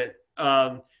moment,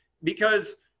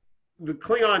 because the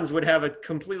Klingons would have a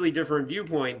completely different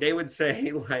viewpoint. They would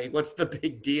say, like, "What's the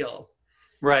big deal?"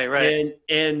 Right.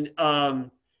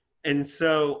 And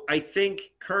so I think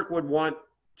Kirk would want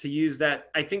to use that.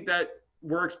 I think that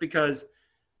works because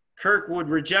Kirk would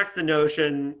reject the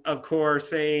notion of Kor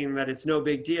saying that it's no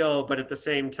big deal, but at the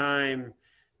same time,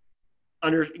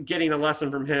 getting a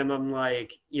lesson from him, I'm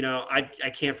like, you know, I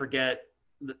can't forget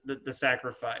the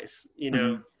sacrifice, you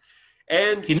know.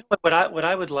 And you know what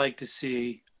I would like to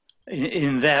see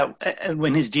in that,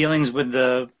 when his dealings with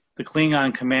the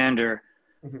Klingon commander,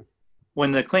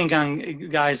 when the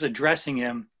Klingon guy's addressing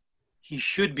him, he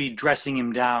should be dressing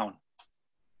him down.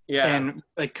 Yeah. And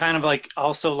like kind of like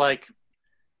also like,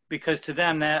 because to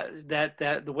them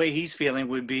that the way he's feeling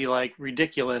would be like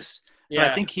ridiculous. So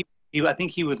I think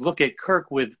he would look at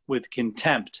Kirk with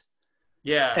contempt.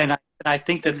 Yeah. And I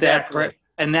think that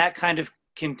that kind of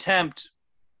contempt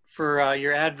for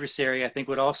your adversary, I think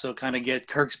would also kind of get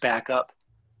Kirk's back up,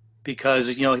 because,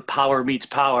 you know, power meets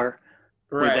power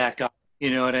with that guy. You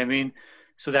know what I mean?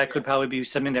 So that could probably be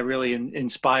something that really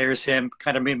inspires him,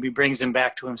 kind of maybe brings him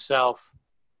back to himself.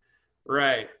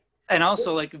 Right. And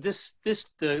also, like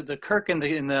the Kirk in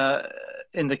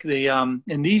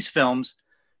these films,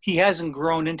 he hasn't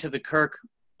grown into the Kirk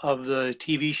of the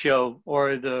TV show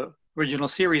or the original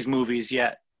series movies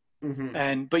yet.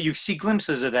 But you see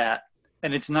glimpses of that,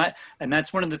 and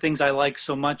that's one of the things I like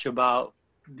so much about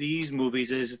these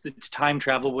movies is it's time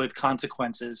travel with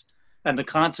consequences, and the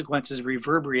consequences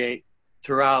reverberate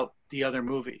throughout the other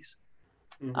movies.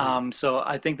 So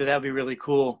I think that would be really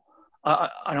cool.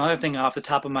 Another thing off the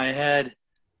top of my head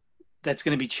that's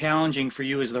going to be challenging for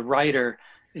you as the writer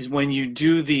is when you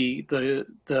do the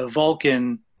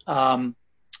Vulcan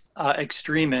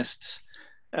extremists,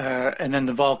 and then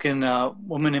the Vulcan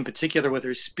woman in particular with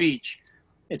her speech.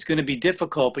 It's going to be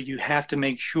difficult, but you have to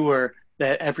make sure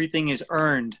that everything is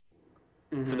earned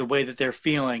for the way that they're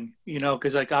feeling, you know,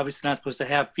 because like obviously not supposed to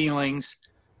have feelings.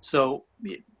 So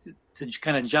to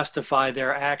kind of justify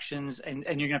their actions, and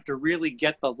you're gonna have to really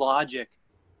get the logic,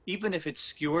 even if it's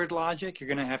skewered logic, you're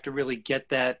gonna have to really get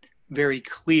that very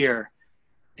clear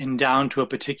and down to a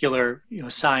particular, you know,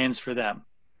 science for them.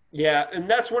 Yeah, and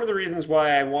that's one of the reasons why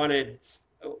I wanted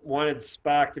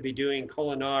Spock to be doing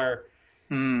Kolinar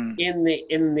in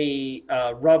the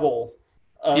rubble.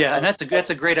 And that's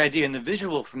a great idea, and the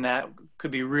visual from that could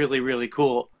be really, really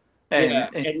cool and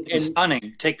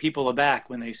stunning. Take people aback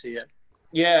when they see it.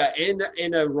 Yeah,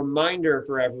 and a reminder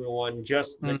for everyone,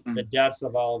 just the depths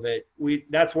of all of it.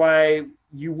 That's why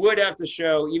you would have to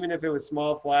show, even if it was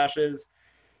small flashes.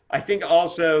 I think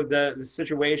also the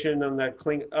situation on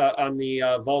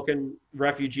the Vulcan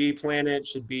refugee planet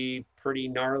should be pretty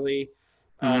gnarly,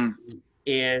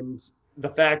 and the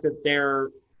fact that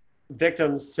they're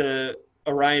victims to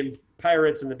Orion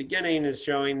pirates in the beginning is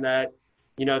showing that,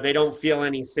 they don't feel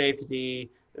any safety.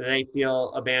 They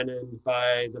feel abandoned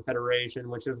by the Federation,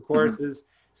 which of course is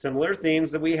similar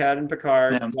themes that we had in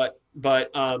Picard. Yeah.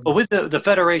 But with the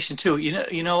Federation too,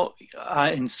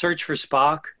 in Search for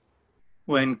Spock,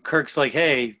 when Kirk's like,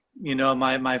 hey,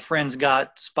 my friend's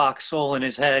got Spock's soul in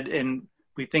his head, and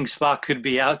we think Spock could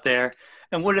be out there.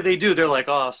 And what do? They're like,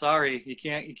 oh, sorry, you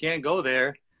can't go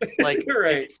there. Like,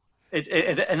 right.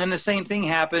 And then the same thing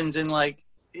happens in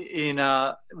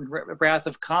Wrath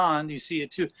of Khan. You see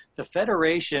it too. The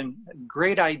Federation,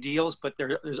 great ideals, but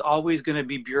there's always going to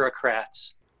be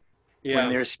bureaucrats. Yeah.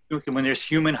 When there's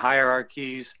human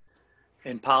hierarchies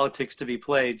and politics to be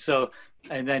played. So,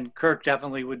 and then Kirk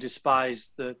definitely would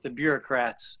despise the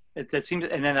bureaucrats. That seems,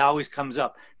 and then it always comes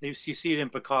up. You see it in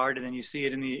Picard, and then you see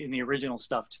it in the original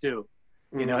stuff too.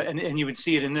 And you would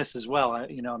see it in this as well.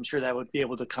 I'm sure that would be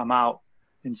able to come out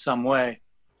in some way.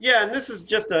 Yeah, and this is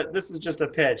just a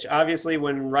pitch. Obviously,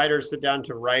 when writers sit down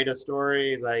to write a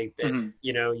story, like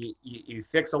you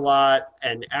fix a lot,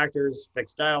 and actors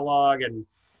fix dialogue,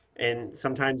 and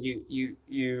sometimes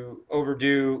you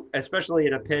overdo, especially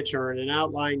in a pitch or in an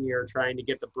outline. You're trying to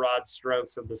get the broad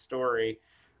strokes of the story,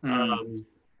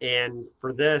 and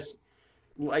for this,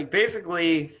 like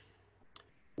basically.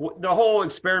 The whole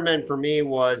experiment for me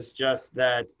was just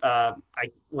that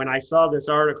when I saw this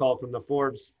article from the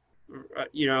Forbes,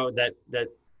 that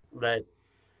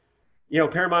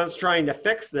Paramount's trying to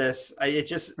fix this. I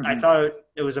thought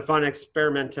it was a fun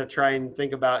experiment to try and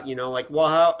think about,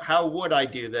 how would I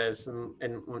do this,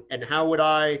 and how would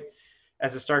I,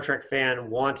 as a Star Trek fan,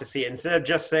 want to see it, instead of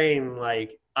just saying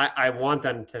like I want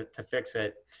them to fix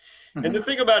it. And the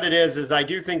thing about it is I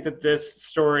do think that this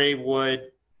story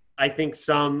would. I think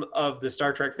some of the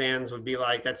Star Trek fans would be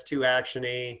like, that's too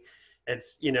actiony.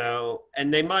 It's,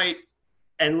 and they might,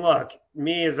 and look,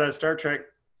 me as a Star Trek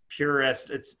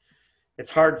purist, it's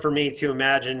hard for me to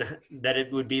imagine that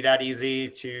it would be that easy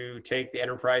to take the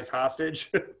Enterprise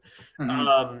hostage.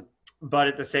 But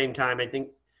at the same time, I think,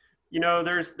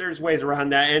 there's ways around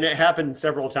that. And it happened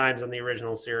several times on the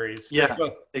original series. Yeah,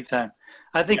 big time.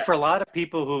 I think for a lot of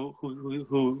people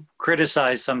who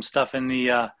criticize some stuff in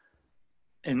the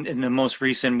most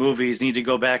recent movies, need to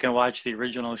go back and watch the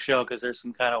original show, because there's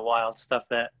some kind of wild stuff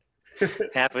that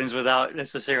happens without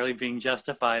necessarily being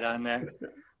justified on there.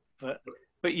 But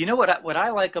what I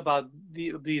like about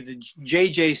the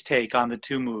JJ's take on the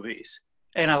two movies,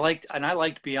 and I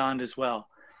liked Beyond as well,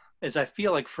 is I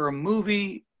feel like for a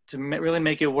movie to really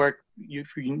make it work, you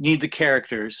need the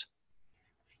characters,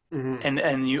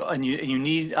 and you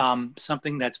need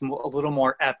something that's a little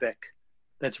more epic,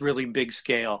 that's really big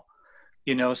scale.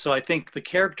 So I think the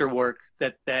character work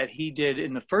that he did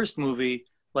in the first movie,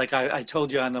 like I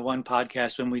told you on the one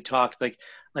podcast when we talked, like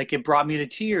it brought me to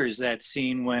tears, that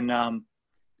scene when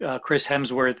Chris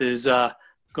Hemsworth is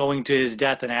going to his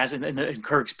death and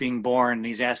Kirk's being born, and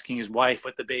he's asking his wife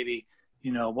what the baby,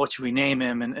 what should we name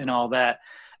him, and all that.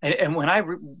 And when I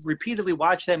repeatedly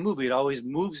watch that movie, it always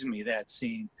moves me, that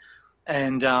scene.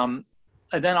 And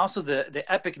then also the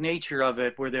epic nature of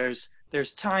it, where there's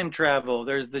time travel,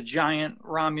 there's the giant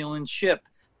Romulan ship,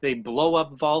 they blow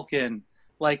up Vulcan.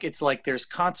 It's like there's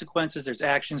consequences, there's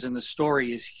actions, and the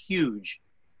story is huge.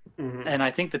 And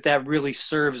I think that really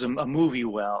serves a movie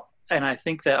well. And I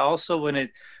think that also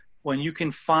when you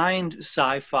can find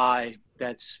sci-fi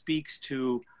that speaks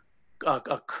to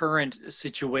a current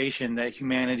situation that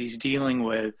humanity's dealing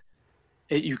with,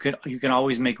 you can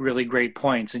always make really great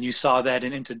points. And you saw that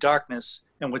in Into Darkness.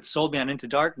 And what sold me on Into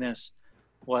Darkness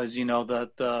was,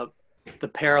 the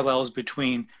parallels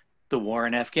between the war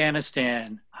in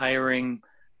Afghanistan, hiring,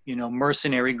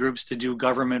 mercenary groups to do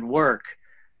government work,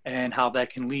 and how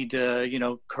that can lead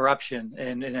to, corruption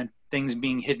and things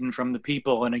being hidden from the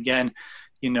people. And again,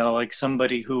 like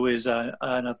somebody who is an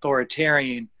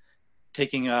authoritarian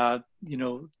taking the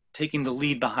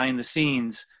lead behind the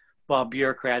scenes, while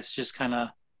bureaucrats just kind of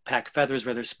pack feathers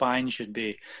where their spine should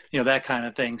be, that kind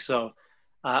of thing. So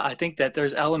I think that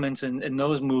there's elements in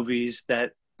those movies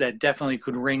that definitely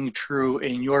could ring true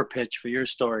in your pitch for your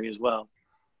story as well.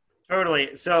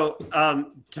 Totally. So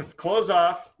to close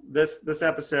off this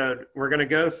episode, we're going to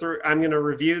go through. I'm going to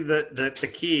review the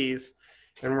keys,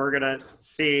 and we're going to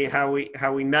see how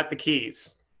we met the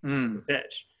keys. The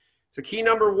pitch. So key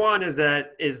number one is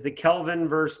the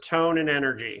Kelvin-verse tone and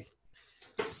energy.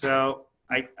 So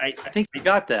I think we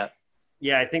got that.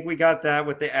 Yeah, I think we got that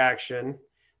with the action.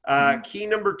 Key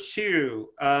number two,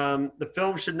 the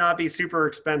film should not be super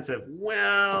expensive.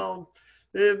 Well,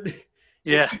 it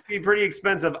could be pretty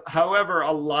expensive. However,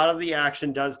 a lot of the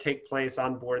action does take place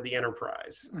on board the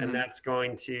Enterprise, and that's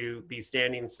going to be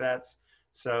standing sets.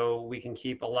 so we can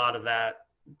keep a lot of that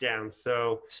down.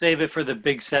 So save it for the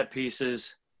big set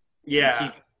pieces.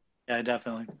 Yeah. Yeah,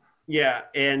 definitely. Yeah.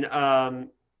 And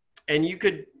you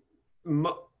could,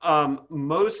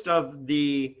 most of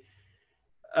the,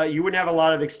 you wouldn't have a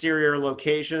lot of exterior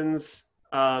locations.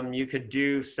 You could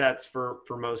do sets for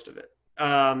most of it.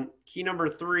 Key number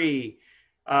 3,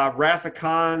 Wrath of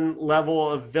Khan level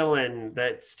of villain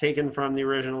that's taken from the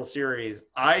original series.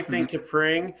 I think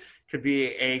T'Pring could be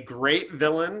a great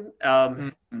villain.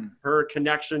 Her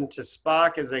connection to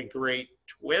Spock is a great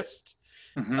twist.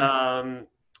 And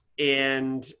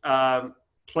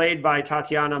played by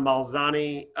Tatiana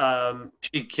Malzani.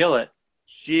 She'd kill it.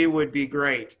 She would be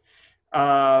great.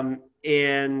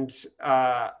 And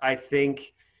I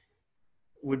think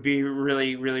would be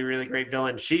really, really, really great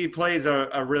villain. She plays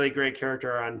a really great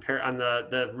character on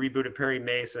the rebooted Perry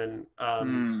Mason.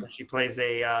 She plays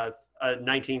a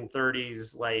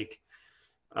 1930s like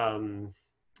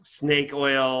snake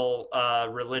oil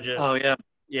religious. Oh yeah.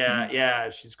 Yeah,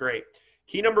 she's great.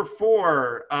 Key number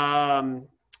 4,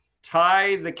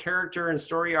 tie the character and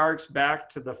story arcs back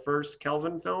to the first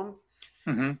Kelvin film,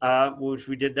 which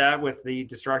we did that with the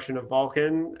destruction of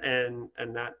Vulcan and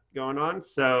that going on.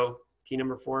 So key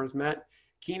number 4 is met.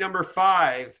 Key number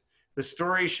 5, the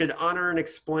story should honor and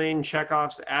explain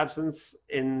Chekhov's absence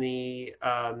in the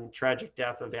tragic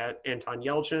death of Anton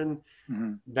Yelchin.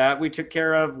 That we took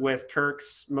care of with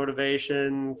Kirk's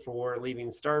motivation for leaving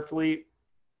Starfleet.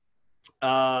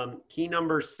 Key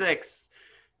number 6,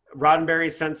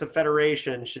 Roddenberry's sense of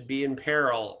federation should be in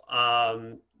peril.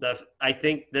 I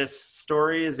think this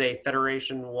story is a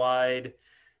Federation-wide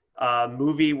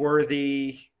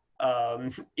movie-worthy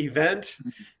event,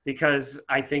 because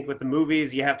I think with the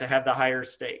movies you have to have the higher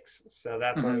stakes. So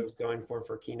that's what I was going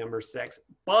for key number 6.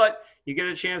 But you get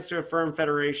a chance to affirm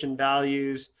Federation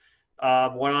values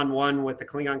one-on-one with the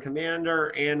Klingon commander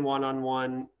and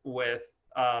one-on-one with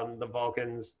the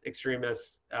Vulcans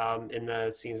extremists in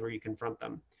the scenes where you confront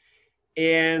them.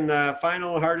 And the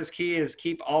final hardest key is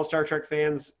keep all Star Trek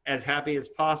fans as happy as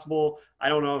possible. I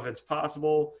don't know if it's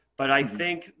possible, but I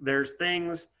think there's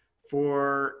things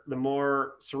for the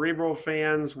more cerebral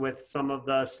fans with some of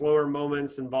the slower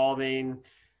moments involving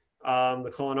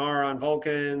the Kolinahr on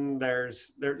Vulcan.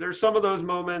 There's some of those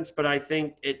moments, but I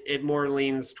think it more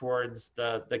leans towards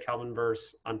the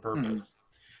Kelvin-verse on purpose.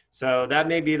 So that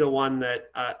may be the one that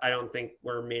I don't think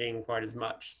we're meeting quite as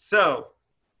much. So,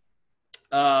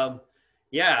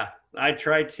 yeah, I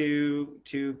try to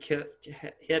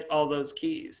hit all those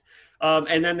keys.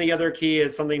 And then the other key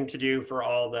is something to do for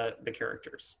all the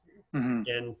characters.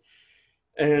 And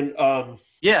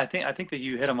yeah, I think that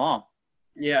you hit them all.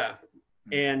 Yeah.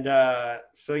 And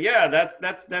so yeah,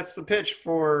 that's the pitch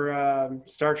for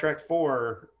Star Trek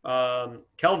 4,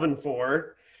 Kelvin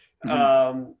 4.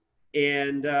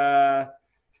 And I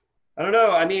don't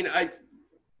know. I mean,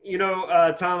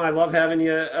 Tom, I love having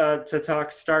you to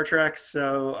talk Star Trek.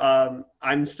 So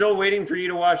I'm still waiting for you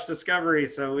to watch Discovery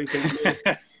so we can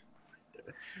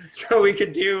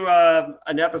could do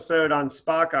an episode on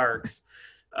Spock arcs.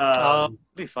 It'll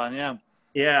be fun. Yeah.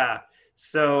 Yeah.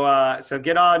 So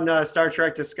get on Star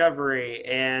Trek Discovery.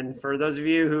 And for those of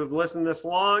you who have listened this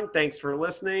long, thanks for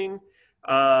listening.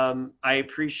 I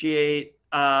appreciate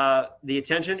the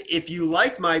attention. If you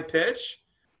like my pitch,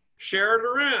 share it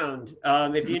around.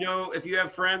 If you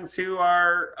have friends who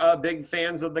are big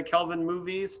fans of the Kelvin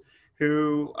movies,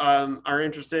 who are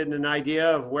interested in an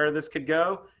idea of where this could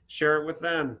go, share it with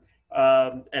them.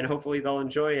 And hopefully they'll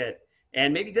enjoy it.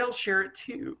 And maybe they'll share it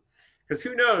too. Because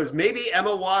who knows, maybe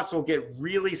Emma Watts will get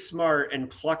really smart and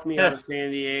pluck me out of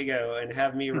San Diego and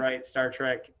have me write Star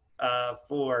Trek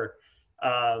 4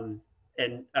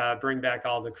 and bring back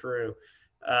all the crew.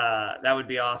 That would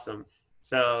be awesome.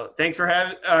 So thanks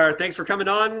for coming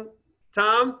on,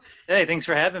 Tom. Hey, thanks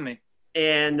for having me.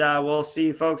 And we'll see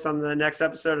you folks on the next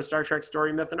episode of Star Trek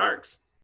Story, Myth, and Arcs.